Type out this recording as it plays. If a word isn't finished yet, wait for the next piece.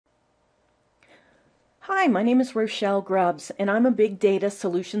Hi, my name is Rochelle Grubbs, and I'm a Big Data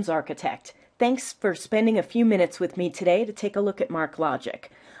Solutions Architect. Thanks for spending a few minutes with me today to take a look at MarkLogic.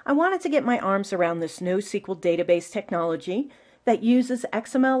 I wanted to get my arms around this NoSQL database technology that uses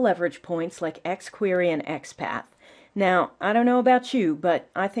XML leverage points like XQuery and XPath. Now, I don't know about you, but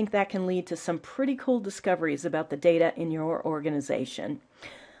I think that can lead to some pretty cool discoveries about the data in your organization.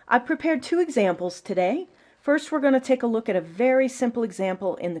 I've prepared two examples today. First, we're going to take a look at a very simple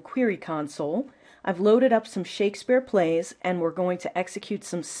example in the query console. I've loaded up some Shakespeare plays, and we're going to execute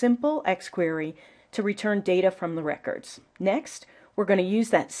some simple XQuery to return data from the records. Next, we're going to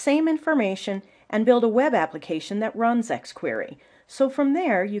use that same information and build a web application that runs XQuery. So from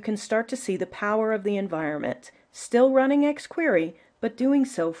there, you can start to see the power of the environment, still running XQuery, but doing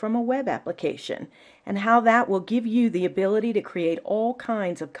so from a web application, and how that will give you the ability to create all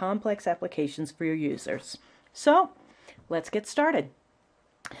kinds of complex applications for your users. So, let's get started.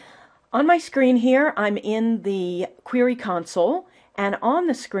 On my screen here, I'm in the query console, and on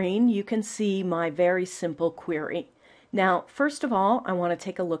the screen you can see my very simple query. Now, first of all, I want to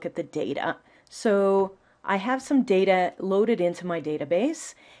take a look at the data. So I have some data loaded into my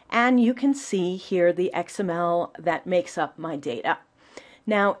database, and you can see here the XML that makes up my data.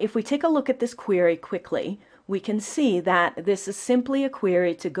 Now, if we take a look at this query quickly, we can see that this is simply a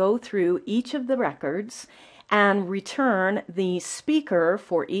query to go through each of the records and return the speaker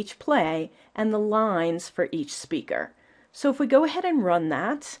for each play and the lines for each speaker. So if we go ahead and run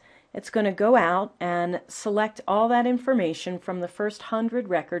that, it's going to go out and select all that information from the first 100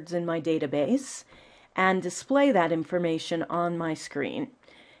 records in my database and display that information on my screen.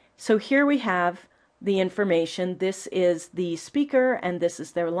 So here we have the information. This is the speaker, and this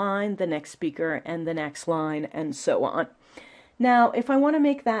is their line, the next speaker, and the next line, and so on. Now, if I want to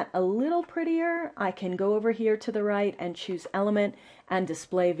make that a little prettier, I can go over here to the right and choose Element and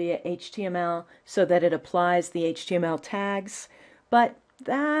display via HTML so that it applies the HTML tags. But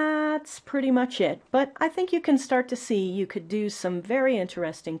that's pretty much it. But I think you can start to see you could do some very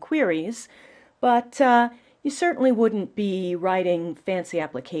interesting queries, but you certainly wouldn't be writing fancy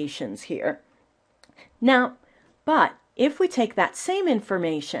applications here. Now, but if we take that same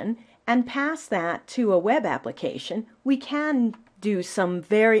information and pass that to a web application, we can do some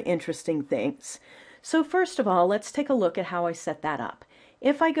very interesting things. So first of all, let's take a look at how I set that up.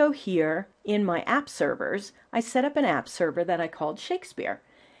 If I go here in my app servers, I set up an app server that I called Shakespeare.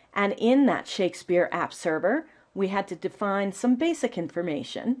 And in that Shakespeare app server, we had to define some basic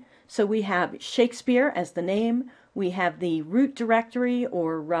information. So we have Shakespeare as the name, we have the root directory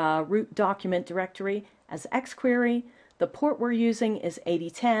or root document directory as XQuery, the port we're using is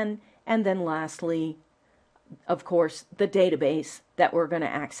 8010, and then lastly, of course, the database that we're going to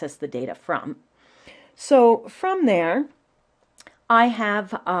access the data from. So from there, I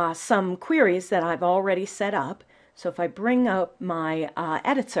have some queries that I've already set up. So if I bring up my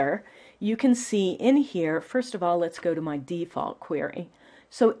editor, you can see in here, first of all, let's go to my default query.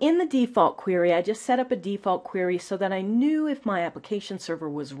 So in the default query, I just set up a default query so that I knew if my application server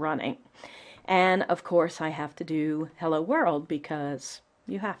was running. And of course, I have to do hello world because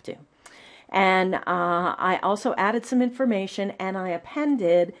you have to. And I also added some information, and I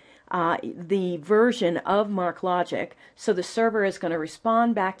appended the version of MarkLogic, so the server is going to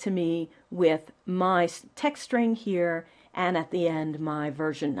respond back to me with my text string here, and at the end my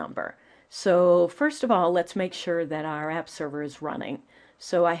version number. So first of all, let's make sure that our app server is running.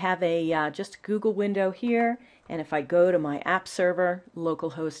 So I have a just a Google window here, and if I go to my app server,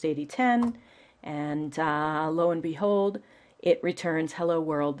 localhost 8010, and lo and behold, it returns hello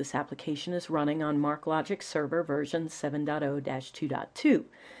world. This application is running on MarkLogic server version 7.0-2.2.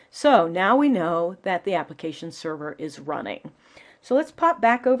 So now we know that the application server is running. So let's pop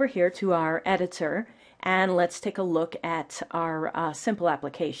back over here to our editor and let's take a look at our simple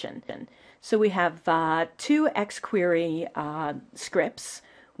application. So we have two XQuery scripts.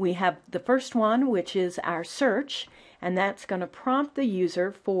 We have the first one, which is our search, and that's going to prompt the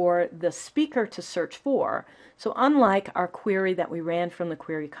user for the speaker to search for. So unlike our query that we ran from the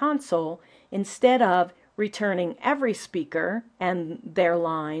query console, instead of returning every speaker and their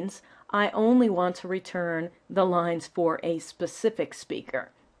lines, I only want to return the lines for a specific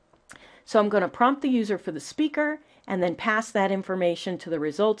speaker. So I'm going to prompt the user for the speaker and then pass that information to the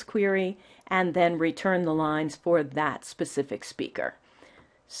results query and then return the lines for that specific speaker.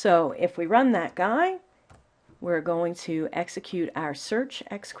 So if we run that guy, we're going to execute our search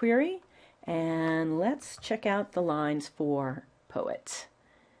XQuery, and let's check out the lines for poet.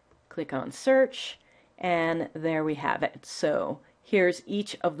 Click on search, and there we have it. So here's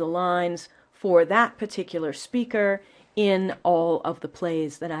each of the lines for that particular speaker in all of the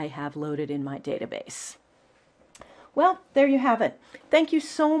plays that I have loaded in my database. Well, there you have it. Thank you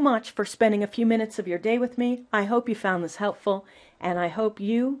so much for spending a few minutes of your day with me. I hope you found this helpful, and I hope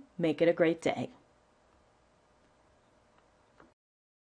you make it a great day.